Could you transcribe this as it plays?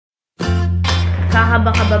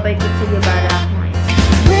Kakabakababay ko sa gibara ako ngayon.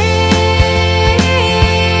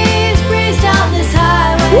 Breeze down this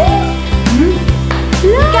highway.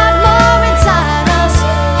 Got more inside us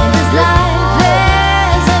in this life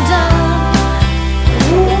isn't done.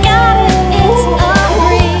 Got it, it's a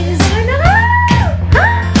breeze.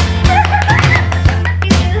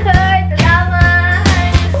 Tiedye Shirt, salamat!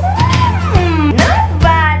 Not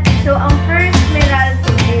bad! So, ang first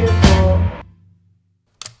Meralco deal ko.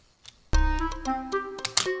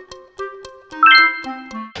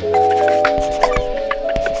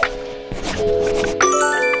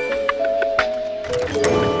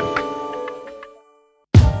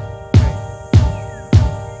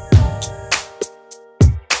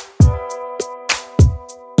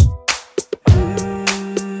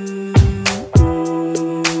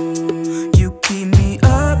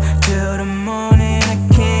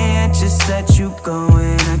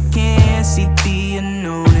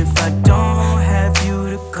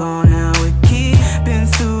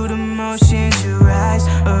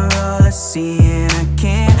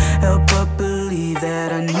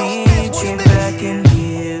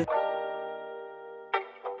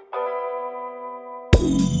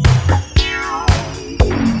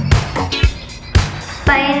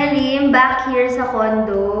 Finally, I'm back here sa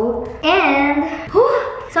condo. And,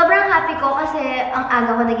 sobrang happy ko kasi ang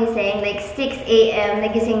aga ko nagising. Like, 6 AM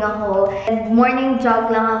nagising ako. And morning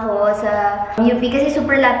jog lang ako sa UP kasi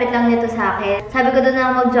super lapit lang nito sa akin. Sabi ko doon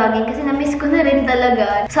na mag-jogging kasi na-miss ko na rin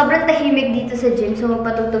talaga. Sobrang tahimik dito sa gym, so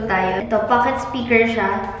magpatugtog tayo. Ito, pocket speaker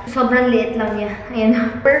siya. Sobrang liit lang niya.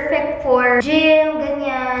 Ayan. Perfect for gym,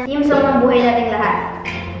 ganyan. Team song ang buhay nating lahat.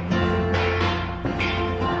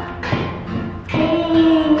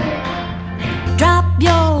 Drop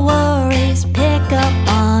your worries, pick up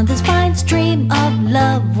on this fine stream of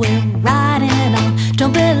love we're riding on. Don't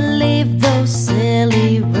believe those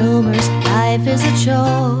silly rumors, life is a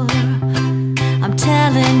chore. I'm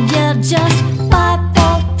telling you, just 5,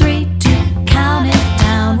 4, 3, 2, count it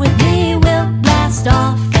down. With me we'll blast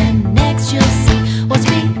off and next you'll see what's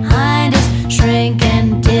behind us, shrink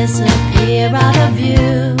and disappear out of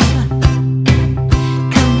view.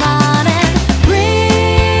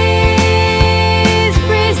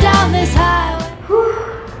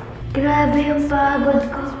 Grabe yung pagod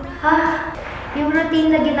ko. Yung routine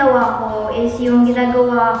na ginawa ko is yung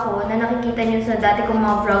ginagawa ko na nakikita nyo sa dati kong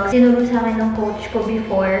mga vlogs. Sinuro sa akin ng coach ko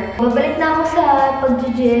before. Babalik na ako sa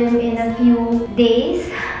pag-gym in a few days.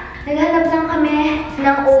 Naghanap lang kami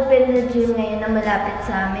ng open na gym ngayon na malapit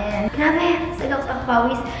sa amin. Grabe,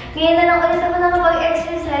 sagak-pawis. Ngayon na lang ulit ako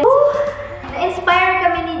nakapag-exercise. Na-inspire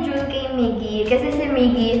kami ni June kay Miggy. Kasi si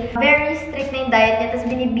Miggy, very strict na yung diet niya. Tapos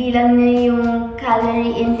binibilang niya yung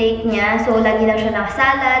calorie intake niya. So, lagi lang siya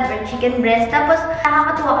naka-salad or chicken breast. Tapos,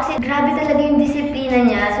 nakakatuwa kasi grabe talaga yung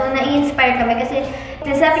disiplina niya. So, na-inspire kami kasi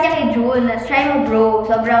nasabi niya kay June, try mo bro.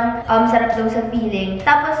 Sobrang sarap daw sa feeling.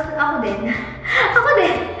 Tapos, ako din.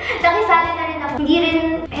 Nakisali na rin ako. Hindi rin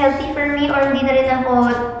healthy for me or hindi na rin ako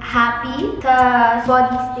happy sa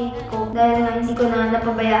body state ko. Dahil nga, hindi ko na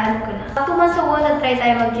napabayaan ko na. 2 months ago, nag-try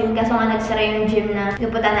tayo mag-gym. Kaso nga nagsara yung gym na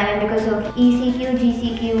napunta namin because of ECQ,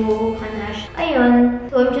 GCQ, Hanash. Ayun.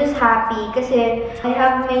 So, I'm just happy kasi I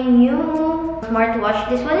have my new smartwatch.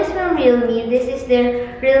 This one is from Realme. This is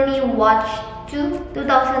their Realme Watch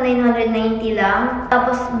 2,990 lang.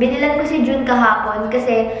 Tapos, binilan ko si June kahapon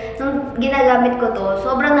kasi nung ginagamit ko to,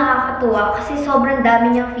 sobrang nakakatuwa kasi sobrang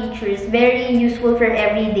dami niyang features. Very useful for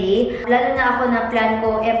everyday. Lalo na ako na plan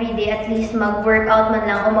ko everyday at least mag-workout man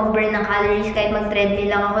lang o mag-burn ng calories kahit mag-treadmill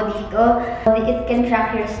lang ako dito. It can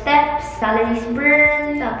track your steps, calories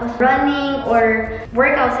burn, tapos running or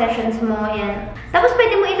workout sessions mo. Yan. Tapos,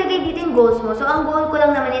 pwede mo ilagay dito yung goals mo. So, ang goal ko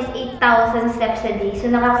lang naman is 8,000 steps a day.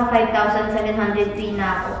 So, nakaka 5,703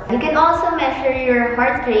 na ako. You can also measure your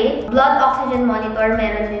heart rate. Blood oxygen monitor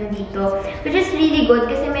meron din dito. Which is really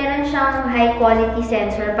good kasi meron siyang high quality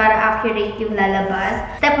sensor para accurate yung lalabas.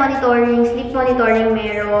 Step monitoring, sleep monitoring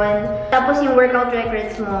meron. Tapos yung workout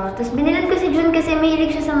records mo. Tapos binilan ko si June kasi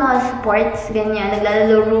mahilig siya sa mga sports. Ganyan.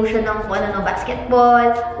 Naglalaro siya ng kung ano,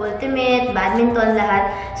 basketball, ultimate, badminton,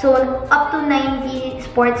 lahat. So, up to 90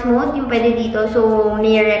 sports mode yung pwede dito. So,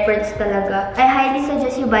 may records talaga. I highly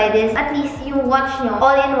suggest you buy this. At least yung watch nyo,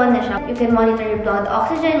 all-in-one na siya. You can monitor your blood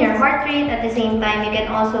oxygen, your heart rate. At the same time, you can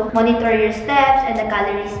also monitor your steps and the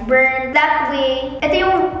calories burned. That way, ito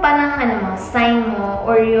yung parang sign mo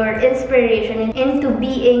or your inspiration into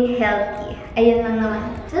being healthy. Ayun lang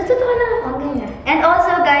naman. So, totoo lang ako. Ganyan. And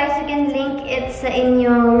also, guys, you can link it sa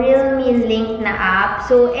inyong Realme Link na app.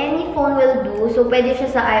 So, any phone will do. So, pwede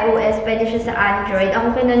siya sa iOS, pwede siya sa Android.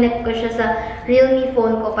 Ako kinonect ko siya sa Realme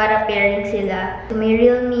phone ko para pairing sila. So, may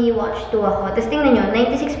Realme Watch 2 ako. Tapos, tingnan nyo,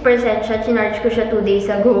 96% siya. Chinarge ko siya 2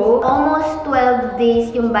 days ago. Almost 12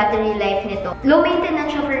 days yung battery life nito. Low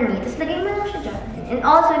maintenance siya for me. Tapos, lagay mo lang siya dyan. And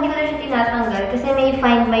also, hindi ko na siya tinatanggal kasi may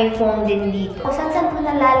Find My Phone din dito. Kung saan ko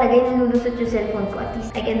nalalagay, nalulusot yung cellphone ko, at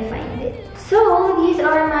least I can find it. So, these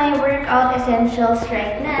are my workout essentials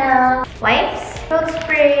right now. Wipes, throat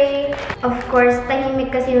spray. Of course,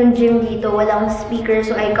 tahimik kasi yung gym dito. Walang speaker,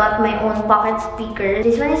 so I got my own pocket speaker.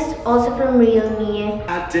 This one is also from Realme.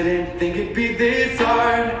 I didn't think it'd be this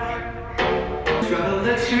hard.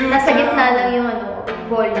 Nasa gitna lang yung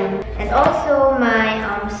volume. And also, my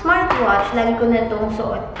smartwatch. Lagi ko na itong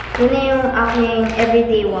suot. Yun na yung aking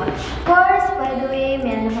everyday watch. Of course, by the way,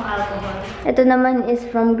 meron akong alcohol. Ito naman is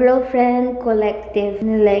from Girlfriend Collective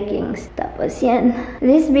na leggings. Tapos yan.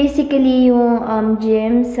 This is basically yung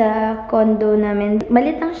gym sa condo namin.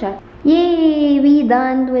 Malit lang siya. Yay! We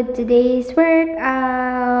done with today's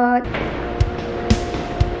workout!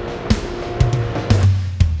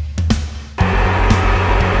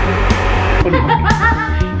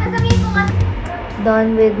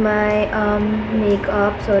 Done with my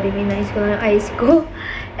makeup. Sorry, minais ko lang yung eyes ko.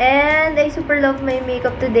 And I super love my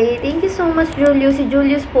makeup today. Thank you so much, Julius. Si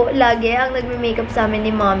Julius po lagi ang nagme-makeup sa amin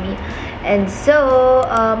ni Mommy. And so,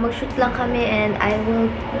 mag-shoot lang kami and I will...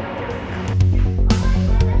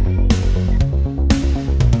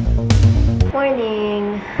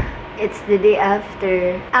 Morning! It's the day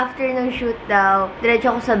after. After ng shoot daw,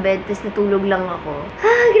 diretso ako sa bed, tapos natulog lang ako.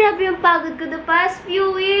 Grabe yung pagod ko the past few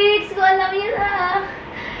weeks. Ko alam yun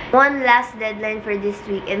One last deadline for this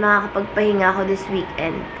week and makakapagpahinga ako this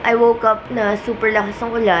weekend. I woke up na super lakas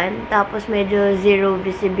ng ulan, tapos medyo zero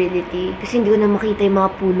visibility. Kasi hindi ko na makita yung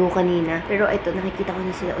mga puno kanina. Pero ito, nakikita ko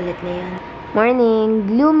na sila ulit ngayon.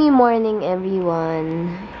 Morning! Gloomy morning,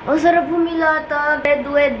 everyone! Ang sarap humilata! Bed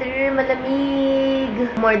weather, malamig!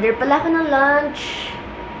 Order pala ako ng lunch!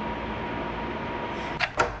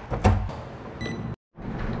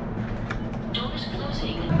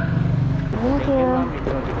 Thank you!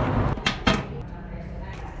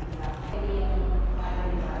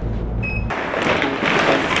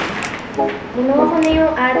 Ginawa ko na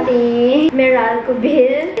yung ating Meralco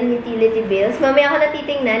bill and utility bills. Mamaya ako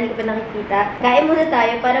natitingnan, hindi ko pa nakikita. Kain muna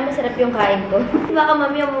tayo para masarap yung kain ko. Baka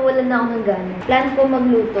mamaya mawalan na ako ng gana. Plan ko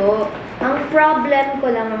magluto. Ang problem ko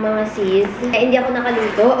lang mga sis, hindi ako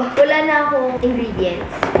nakaluto. Wala na akong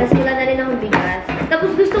ingredients. Tapos wala na rin akong bigas.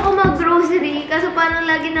 Tapos gusto ko mag-grocery, kaso parang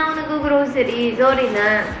lagi na ako nag-grocery. Sorry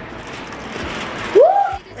na.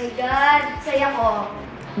 Woo! Oh my God! Saya ko.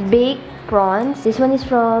 Baked prawns. This one is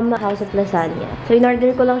from House of Lasagna. So,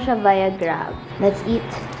 in-order ko lang siya via Grab. Let's eat.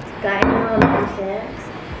 Kain ng mga pieces.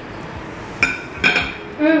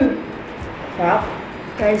 Sarap.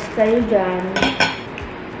 Guys, kayo dyan.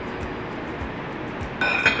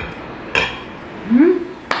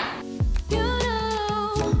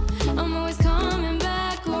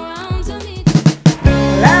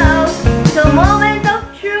 Hello! So, moment of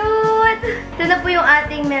truth! Ito na po yung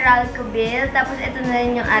ating Meralco bill. Tapos, ito na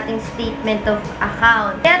rin yung ating statement of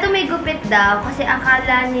account. Kaya ito may gupit daw kasi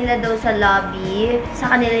akala nila daw sa lobby,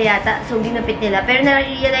 sa kanila yata. So, ginupit nila. Pero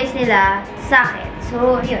na-realize nila sa akin.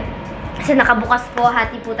 So, yun. Kasi nakabukas po,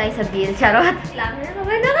 hati po tayo sa bill. Charot! Lang na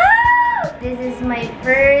naman ako! This is my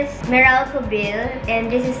first Meralco bill and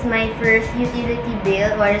this is my first utility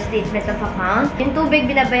bill or statement of account. Yung tubig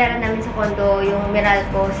binabayaran namin sa condo, yung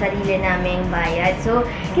Meralco, sarili naming bayad. So,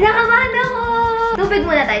 kinakabahan ako! Tubig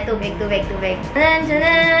muna tayo. Tubig.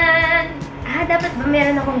 Tanan! Dapat ba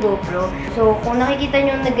meron akong GoPro? So, kung nakikita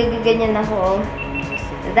nyo nagaganyan ako,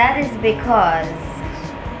 that is because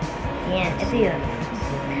yan, ito yun.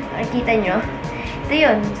 Nakikita nyo? Ito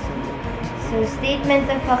yun. So,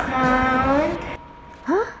 statement of account.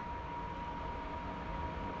 Huh?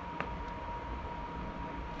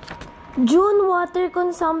 June water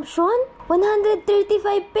consumption?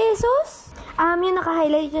 135 pesos? Yung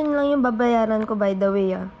naka-highlight yun lang yung babayaran ko, by the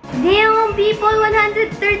way, Damn, people!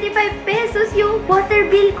 135 pesos yung water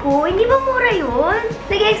bill ko. Hindi ba mura yun?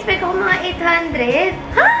 Nag-expect ako mga 800.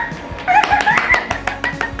 Ha?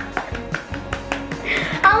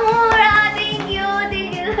 Ang mura! Thank you,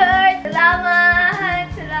 Lord!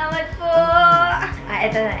 Salamat po!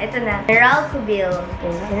 Ito na. Meralco bill.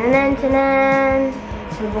 Chanan!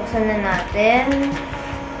 Subuksan na natin.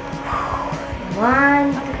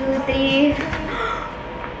 1, 2, 3.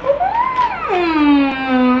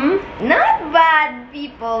 Not bad!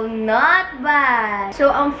 people. Not bad. So,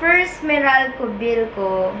 ang first Meralco bill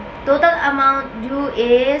ko, total amount due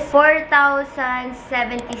is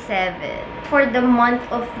 4,077 for the month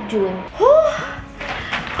of June.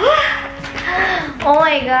 Oh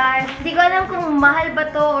my gosh. Hindi ko alam kung mahal ba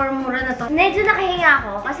to or mura na to. Medyo nakahinga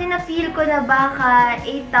ako kasi na-feel ko na baka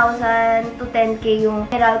 8,000 to 10K yung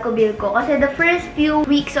Meralco bill ko. Kasi the first few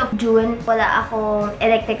weeks of June, wala akong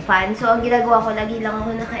electric fan. So, ang ginagawa ko, lagi lang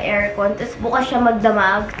ako naka-aircon. Tapos bukas siya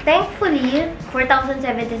magdamag. Thankfully,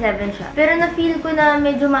 4,077 siya. Pero na-feel ko na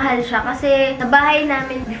medyo mahal siya kasi sa bahay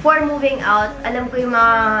namin, before moving out, alam ko yung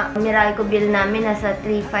mga Meralco bill namin nasa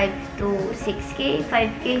 3,500 to 6K,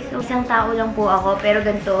 5K. So, isang tao lang po ako, pero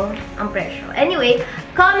ganito ang presyo. Anyway,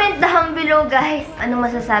 comment down below, guys. Ano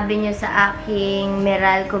masasabi nyo sa aking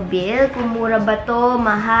Meralco bill? Kung mura ba to,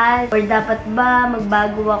 mahal, or dapat ba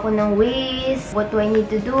magbago ako ng ways? What do I need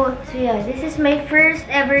to do? So yeah, this is my first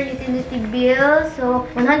ever utility bill. So,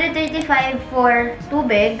 135 for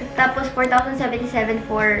tubig, tapos 4,077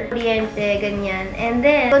 for kuryente, ganyan. And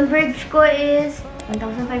then, converge ko is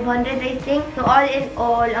 1,500, I think. So, all in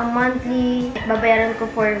all, ang monthly babayaran ko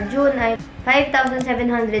for June ay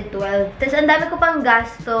 5,712. Tapos, ang dami ko pang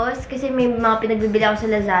gastos kasi may mga pinagbibili ako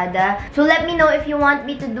sa Lazada. So, let me know if you want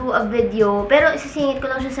me to do a video. Pero, isisingit ko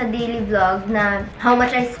lang siya sa daily vlog na how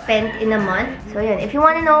much I spent in a month. So, yun. If you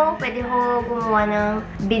wanna know, pwede ko gumawa ng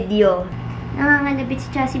video. Nangangalabit si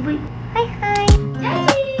Chassis Boy. Hi, hi!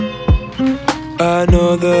 Chassis! I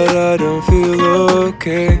know that I don't feel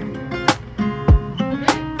okay.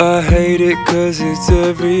 I hate it cause it's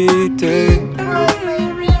every day.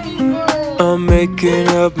 I'm making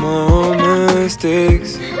up my own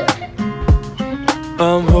mistakes.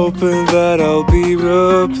 I'm hoping that I'll be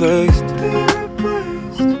replaced.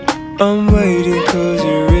 I'm waiting cause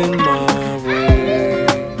you're in my way.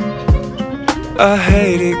 I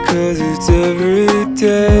hate it cause it's every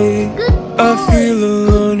day. I feel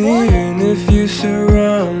alone even if you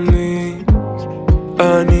surround me.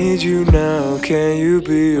 I need you now, can you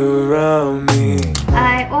be around me?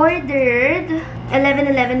 I ordered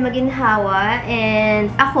 11-11 maginhawa, and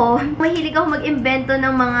ako, mahilig ako mag-invento ng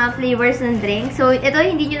mga flavors ng drink. So, ito,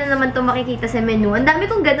 hindi nyo na naman ito makikita sa menu. Ang dami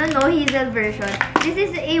kong ganun, no? Hazel version. This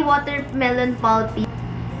is a watermelon pulpy.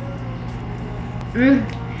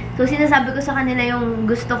 So, sinasabi ko sa kanila yung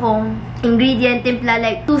gusto kong ingredient, timpla,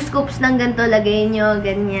 like 2 scoops ng ganito, lagay nyo,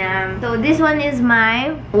 ganyan. So, this one is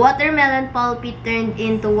my watermelon pulpy turned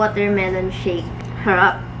into watermelon shake.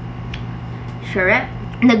 Harap. Sure.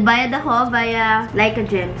 Nagbayad ako via Laika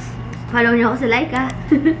Gems. Follow nyo ako sa Laika.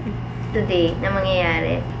 Today, na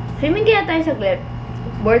mangyayari. Swimming kaya tayo saglit.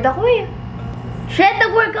 Bored ako eh. Shit,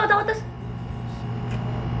 nag-workout ako, tas...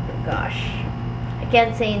 Gosh. I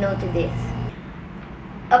can't say no to this.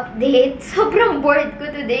 Update. Sobrang bored ko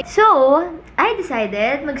today. So, I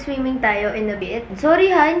decided mag-swimming tayo in a bit. Sorry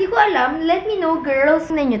ha, hindi ko alam. Let me know, girls.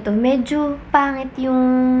 Tignan nyo to. Medyo pangit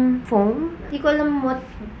yung foam. Hindi ko alam what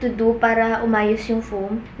to do para umayos yung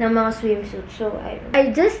foam ng mga swimsuit. So, I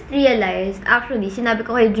just realized, actually, sinabi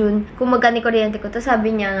ko kay June kung magkano kuryente ko. Tapos sabi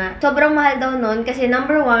niya nga, sobrang mahal daw nun kasi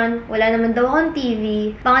number 1, wala naman daw akong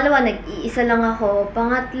TV. Pangalawa, nag-iisa lang ako.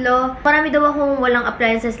 Pangatlo, marami daw akong walang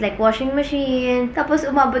appliances like washing machine. Tapos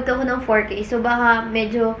umabot ako ng 4K. So, baka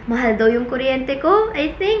medyo mahal daw yung kuryente ko,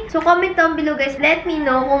 I think. So, comment down below, guys. Let me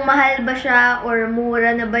know kung mahal ba siya or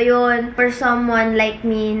mura na ba yun for someone like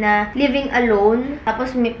me na living alone.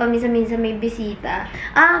 Tapos, paminsan-minsan may bisita.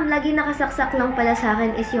 Lagi nakasaksak lang pala sa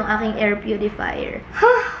akin is yung aking air purifier.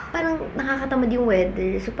 Parang nakakatamad yung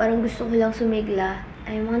weather. So, parang gusto ko lang sumigla.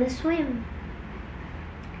 I wanna swim.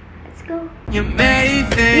 Let's go. You may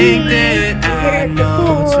think that I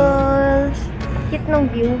know too. Cute ng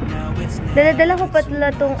view. Dala-dala ko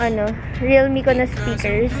patula tong Realme ko na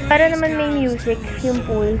speakers. Para naman may music yung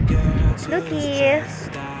pool. Looky!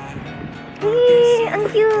 Ang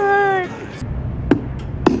cute!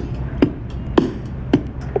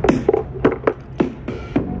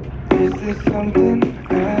 Is there something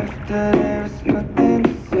after there's nothing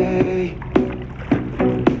to say?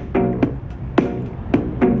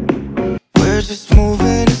 We're just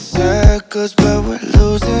moving in circles, but we're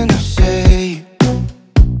losing our shape.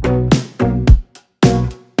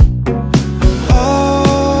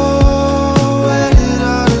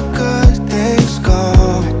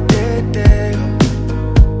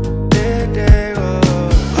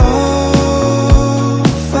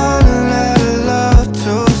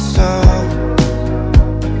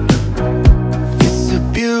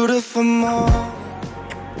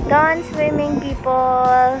 Done swimming,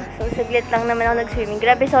 people. So, saglit lang naman ako nag-swimming.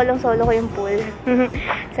 Grabe, solong-solo ko yung pool.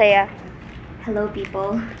 Saya. Hello,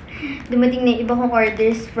 people. Dumating na yung iba kong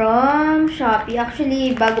orders from Shopee.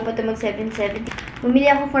 Actually, bago pa ito mag 770.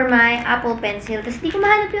 Bumili ako for my Apple Pencil. Tapos di ko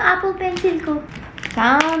mahanap yung Apple Pencil ko.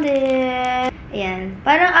 Found it! Ayan.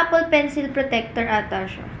 Parang Apple Pencil protector ata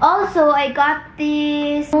siya. Also, I got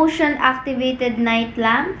this motion-activated night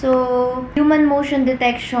lamp. So, human motion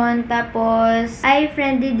detection. Tapos,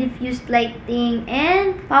 eye-friendly diffused lighting.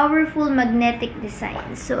 And powerful magnetic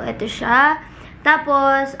design. So, ito siya.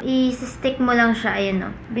 Tapos, i-stick mo lang siya. Ayan, no.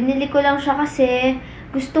 Binili ko lang siya kasi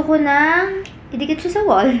gusto ko nang idikit siya sa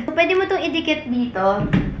wall. So, pwede mo itong idikit dito.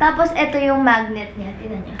 Tapos, ito yung magnet niya.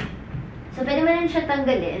 Tignan niya. So, pwede mo rin siya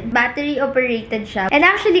tanggalin. Battery-operated siya. And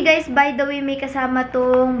actually, guys, by the way, may kasama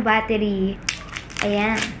tong battery.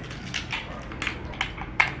 Ayan.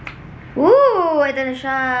 Woo! Ito na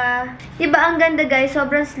siya. Diba, ang ganda, guys.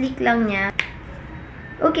 Sobrang sleek lang niya.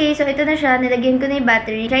 Okay, so ito na siya. Nilagyan ko na yung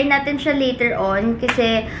battery. Try natin siya later on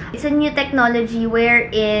kasi it's a new technology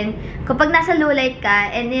wherein kapag nasa low light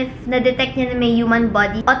ka and if na-detect niya na may human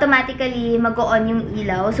body, automatically mag-on yung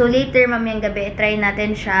ilaw. So later, mamayang gabi, try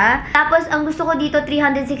natin siya. Tapos, ang gusto ko dito,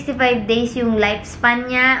 365 days yung lifespan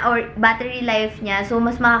niya or battery life niya. So,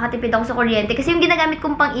 mas makakatipid ako sa kuryente. Kasi yung ginagamit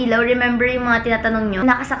kong pang ilaw, remember yung mga tinatanong nyo,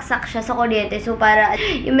 nakasaksak siya sa kuryente. So, para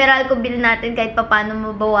yung Meralco bill natin kahit papano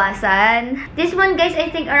mabawasan. This one, guys,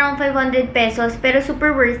 I think around 500 pesos. Pero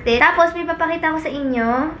super worth it. Tapos, may papakita ko sa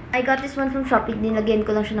inyo. I got this one from Shopee. Nilagyan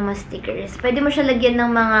ko lang siya ng mga stickers. Pwede mo siya lagyan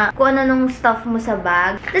ng mga kung ano nung stuff mo sa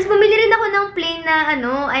bag. Tapos, bumili rin ako ng plain na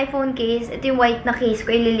iPhone case. Ito yung white na case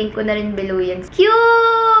ko. Ililink ko na rin below yan.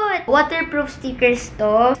 Cute! Waterproof stickers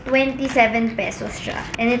to. 27 pesos siya.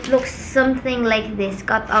 And it looks something like this.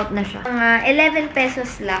 Cut out na siya. Mga 11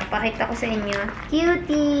 pesos lang. Pakita ko sa inyo.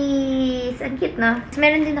 Cuties! Ang cute, no? Tapos,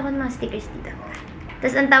 meron din ako ng mga stickers dito.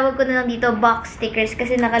 Tapos, ang tawag ko na lang dito, box stickers.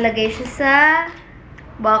 Kasi nakalagay siya sa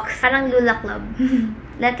box. Parang Lula Club.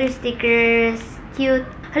 Letter stickers. Cute.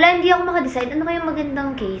 Hala, hindi ako maka-decide. Ano kayong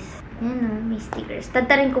magandang case? Yan o, may stickers.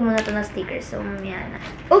 Tatarin ko muna ito ng stickers. So, mamaya na.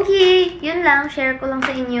 Okay, yun lang. Share ko lang sa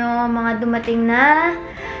inyo mga dumating na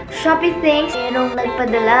Shopee things. Merong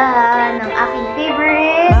nagpadala ng aking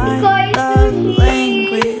favorite Tiedye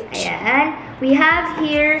Shirt. Ayan. We have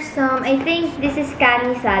here some, I think this is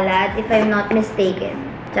kani salad, if I'm not mistaken.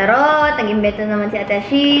 Charot! Nag-imbeto naman si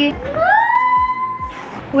Atashi.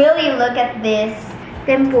 Will you look at this?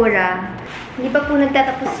 Tempura. Hindi pa po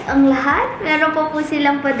nagtatapos ang lahat. Meron pa po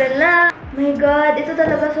silang padala. My God, ito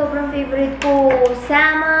talaga sobrang favorite ko.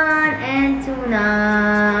 Salmon and tuna.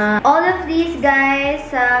 All of these, guys,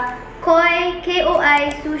 Koi,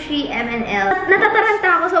 K-O-I, Sushi, M&L. Natataranta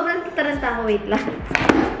ako. Sobrang natataranta ako. Wait lang.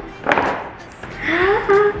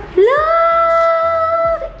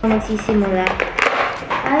 Look! Magsisimula.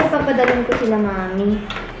 Ay, papadalan ko sila, mami.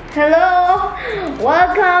 Hello!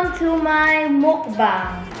 Welcome to my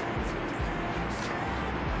mukbang.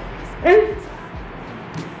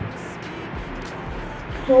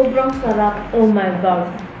 Sobrang sarap. Oh my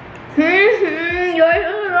God. You're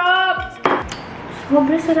sarap!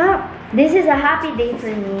 Sobrang sarap. This is a happy day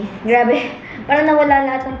for me. Grabe. Parang nawala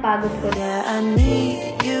lahat ng pagod ko. Yeah, I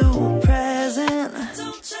need you present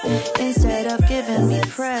instead of giving me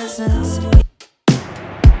presents.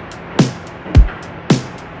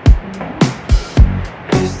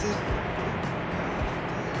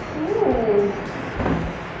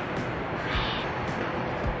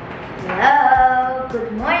 Hello!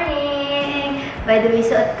 Good morning! By the way,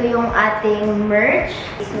 suot ko yung ating merch.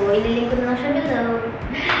 So, ililink ko na lang siya below.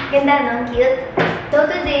 Ganda, no? Cute. So,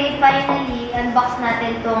 today, finally, unbox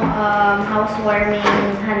natin tong housewarming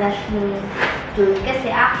hanash ni June.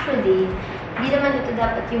 Kasi actually, hindi naman ito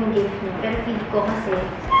dapat yung gift niya. Pero feel ko kasi,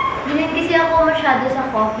 hindi kasi ako masyado sa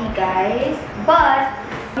coffee, guys. But,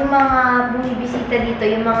 yung mga bumibisita dito,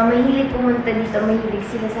 yung mga mahilig pumunta dito, mahilig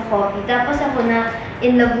sila sa coffee. Tapos ako na,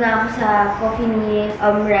 in love na ako sa coffee ni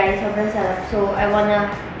Rai. Sobrang sarap. So, I wanna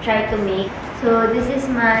try to make. So, this is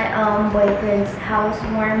my boyfriend's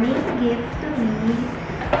housewarming gift to me.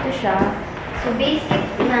 Ito siya. So, basic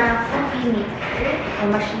na coffee maker.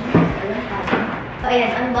 O machine. So,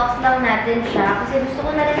 ayan. Unbox lang natin siya. Kasi gusto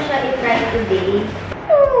ko na rin siya i-try today.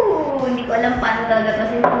 Ooh! Hindi ko alam paano talaga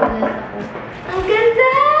kasi nakulat ako. Ang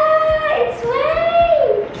ganda! It's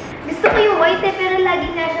white! Gusto ko yung white eh, pero lagi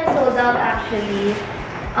na siya sold out actually.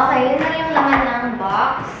 Okay, yun lang yung laman ng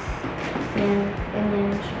box. Yan,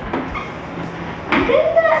 ganyan siya. Ang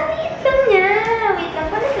ganda! Ang liit lang niya! Wait lang,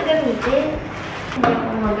 paano ito gamitin? Hindi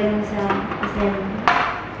ako magaling sa assembly.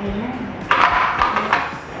 Ayan.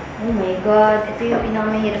 Oh my God! Ito yung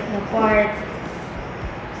pinakamahirap na part.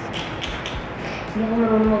 Hindi ako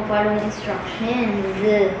marunong mag-follow ng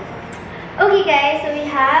instructions. Okay guys, so we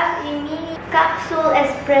have a mini capsule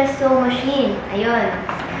espresso machine. Ayun.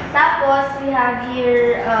 Tapos, we have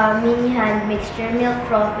here mini hand mixture milk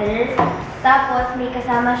frother. Tapos, may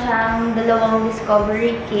kasama siyang dalawang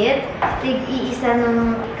discovery kit. Tig-iisa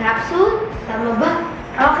ng capsule. Tama ba?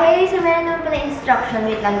 Okay, so meron naman pala instruction.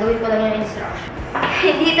 Wait lang, gawin ko lang yung instruction.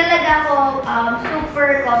 Hindi talaga ako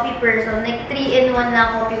super coffee person. Like, 3-in-1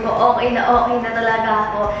 na coffee ko. Okay na talaga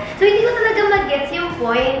ako. So, hindi ko talaga mag-gets yung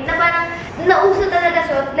point na parang nauso talaga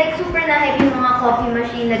siya. Like, super na-hype yung mga coffee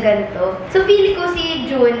machine na ganito. So, pili ko si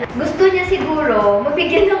June. Gusto niya siguro,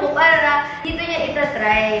 mabigyan ako para dito niya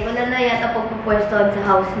itatry. Wala na yata pagpupwestohan sa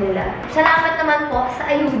house nila. Salamat naman po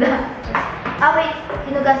sa ayuda. Wait.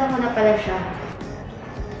 Hinugasan ko na pala siya.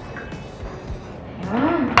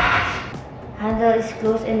 Ayan. Handle is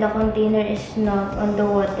closed and the container is not on the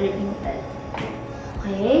water intake.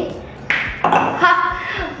 Okay. Ha!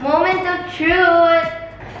 Moment of truth!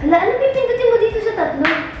 Hala, ano pipindutin mo dito sa tatlo?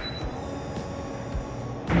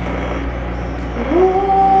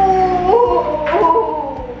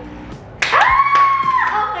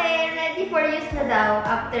 Okay, ready for use na daw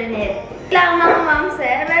after net. Lang mga mamse,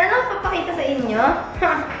 meron akong papakita sa inyo.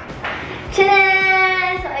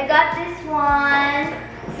 Tchanan! So I got this one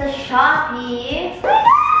sa Shopee.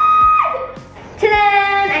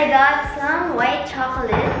 Tchanan! I got some white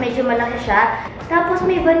chocolate. Medyo malaki siya. Tapos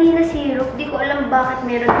may vanilla syrup. Di ko alam bakit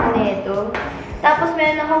meron ko nito. Tapos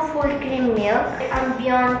meron akong full cream milk.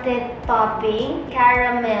 Ambiente topping.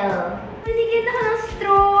 Caramel. Binigyan ako ng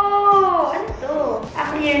straw! Ano to? A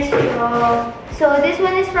clear straw. So, this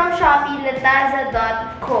one is from Shopee,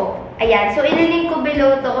 lataza.co. Ayan. So, ililink ko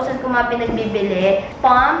below to kung saan ko mga pinagbibili.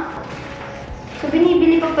 Pump. So,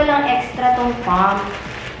 binibili ko palang extra tong pump.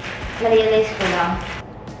 Na-realize ko lang.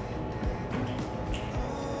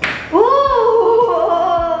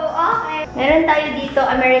 Ooh! Okay. Meron tayo dito,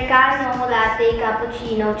 Americano, latte,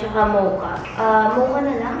 cappuccino, tsaka mocha. Mocha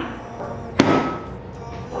na lang.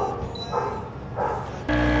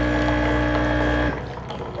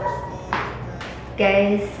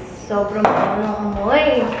 Guys, sobrang ng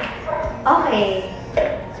amoy. Okay.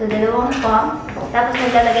 So, dalawang pump. Tapos,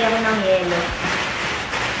 maglalagay ako ng yelo.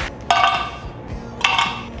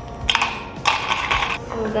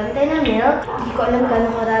 So, gamit tayo ng milk. Hindi ko alam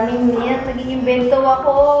gano'ng karaming milk. Nag-iimbento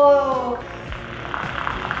ako.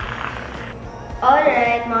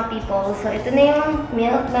 Alright, mga people. So, ito na yung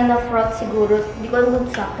milk na na-froth siguro. Hindi ko alam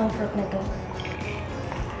kung saktong froth na ito.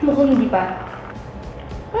 Mukhang hindi pa.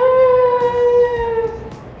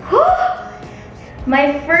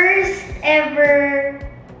 My first ever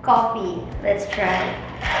coffee. Let's try.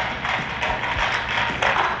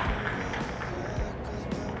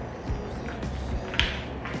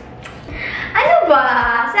 Ano ba?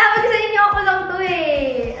 Sabi ko sa inyo ako lang to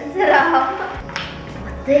eh. Ang sarap.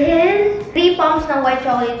 What the hell? 3 pumps ng white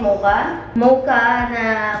chocolate mocha. Mocha na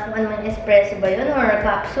kung ano man espresso ba yun or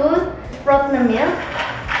capsule. Froth na milk.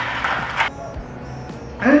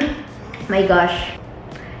 My gosh.